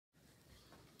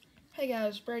Hey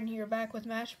guys, Braden here, back with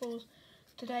Mashables.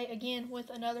 Today again with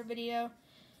another video.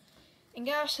 And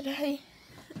guys, today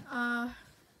I'm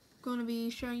going to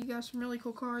be showing you guys some really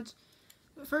cool cards.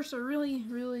 But first, I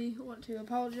really want to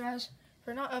apologize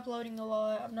for not uploading a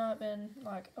lot. I've not been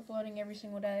uploading every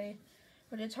single day,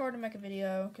 but it's hard to make a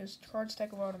video because cards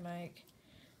take a while to make.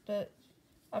 But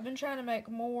I've been trying to make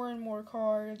more and more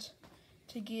cards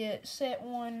to get set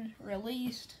 1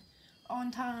 released on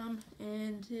time,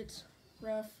 and it's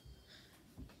rough.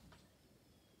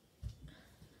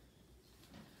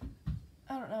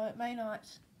 I don't know, it may not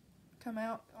come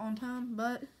out on time,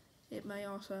 but it may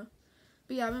also.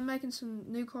 But yeah, I've been making some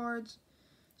new cards.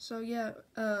 So yeah,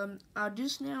 I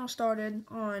just now started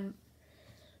on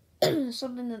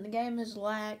something that the game has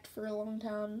lacked for a long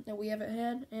time that we haven't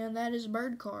had, and that is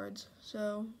bird cards.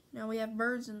 So now we have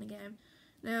birds in the game.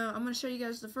 Now I'm going to show you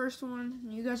guys the first one.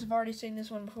 You guys have already seen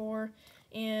this one before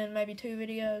in maybe 2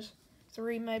 videos,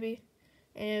 3 maybe.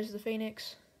 And it is the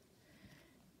Phoenix.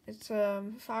 It's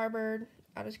Firebird.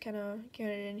 I just kind of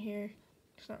counted it in here.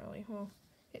 It's not really, well,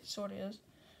 it sort of is.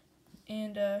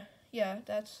 And yeah,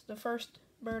 that's the first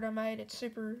bird I made. It's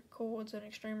super cool. It's an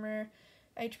extreme rare.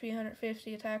 HP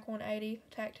 150, attack 180,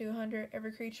 attack 200.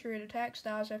 Every creature it attacks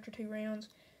dies after 2 rounds.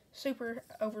 Super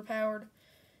overpowered.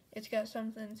 It's got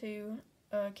something to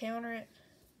counter it.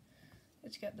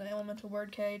 It's got the elemental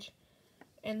bird cage.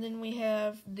 And then we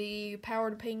have the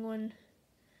powered penguin.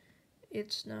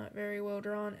 It's not very well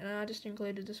drawn, and I just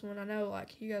included this one. I know,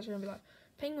 like, you guys are going to be like,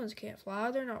 penguins can't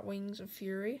fly. They're not wings of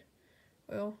fury.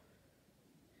 Well,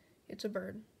 it's a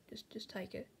bird. Just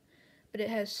take it. But it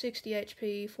has 60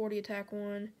 HP, 40 attack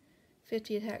 1,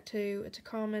 50 attack 2. It's a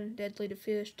common, deadly to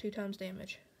fish, 2 times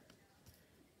damage.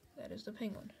 That is the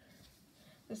penguin.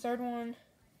 The third one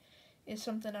is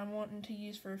something I'm wanting to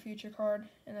use for a future card,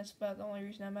 and that's about the only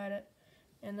reason I made it,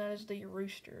 and that is the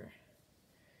rooster.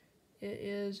 It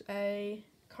is a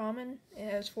common. It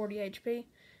has 40 HP.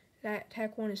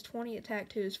 Attack 1 is 20. Attack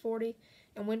 2 is 40.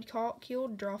 And when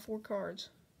killed, draw 4 cards.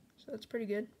 So that's pretty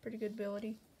good. Pretty good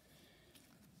ability.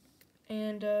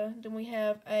 And then we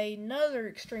have another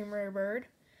extreme rare bird.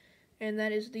 And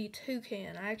that is the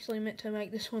toucan. I actually meant to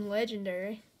make this one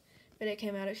legendary, but it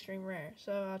came out extreme rare.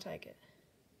 So I'll take it.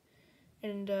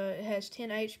 And it has 10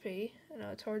 HP. I know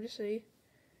it's hard to see.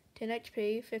 10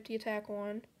 HP, 50 attack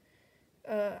 1.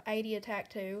 80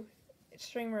 attack 2,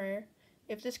 extreme rare.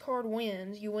 If this card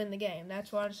wins, you win the game.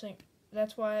 That's why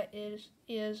it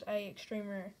is a extreme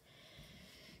rare.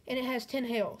 And it has 10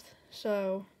 health.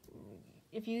 So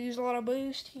if you use a lot of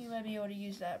boost, you may be able to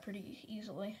use that pretty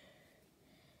easily.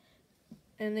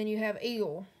 And then you have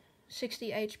Eagle,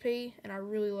 60 HP, and I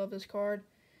really love this card.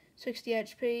 60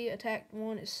 HP, attack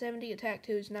 1 is 70, attack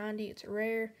 2 is 90. It's a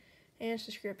rare, and its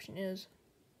description is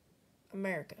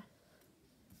America.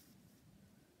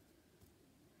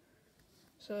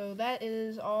 So that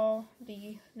is all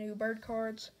the new bird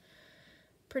cards.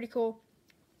 Pretty cool.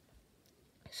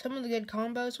 Some of the good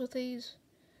combos with these,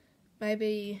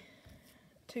 maybe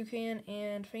toucan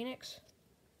and phoenix.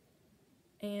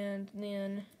 And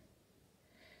then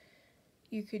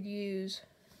you could use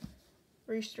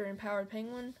rooster and powered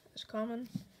penguin as common.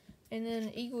 And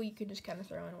then eagle you could just kind of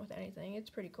throw in with anything. It's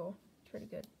pretty cool. It's pretty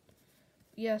good.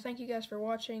 Yeah, thank you guys for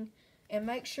watching. And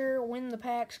make sure when the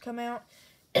packs come out,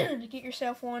 to get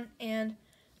yourself one. And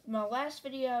my last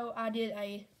video I did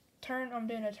I'm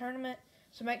doing a tournament,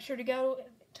 so make sure to go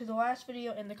to the last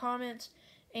video in the comments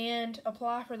and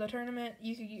apply for the tournament.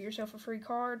 You could get yourself a free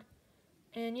card.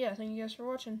 And yeah, thank you guys for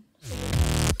watching. See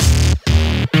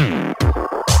you.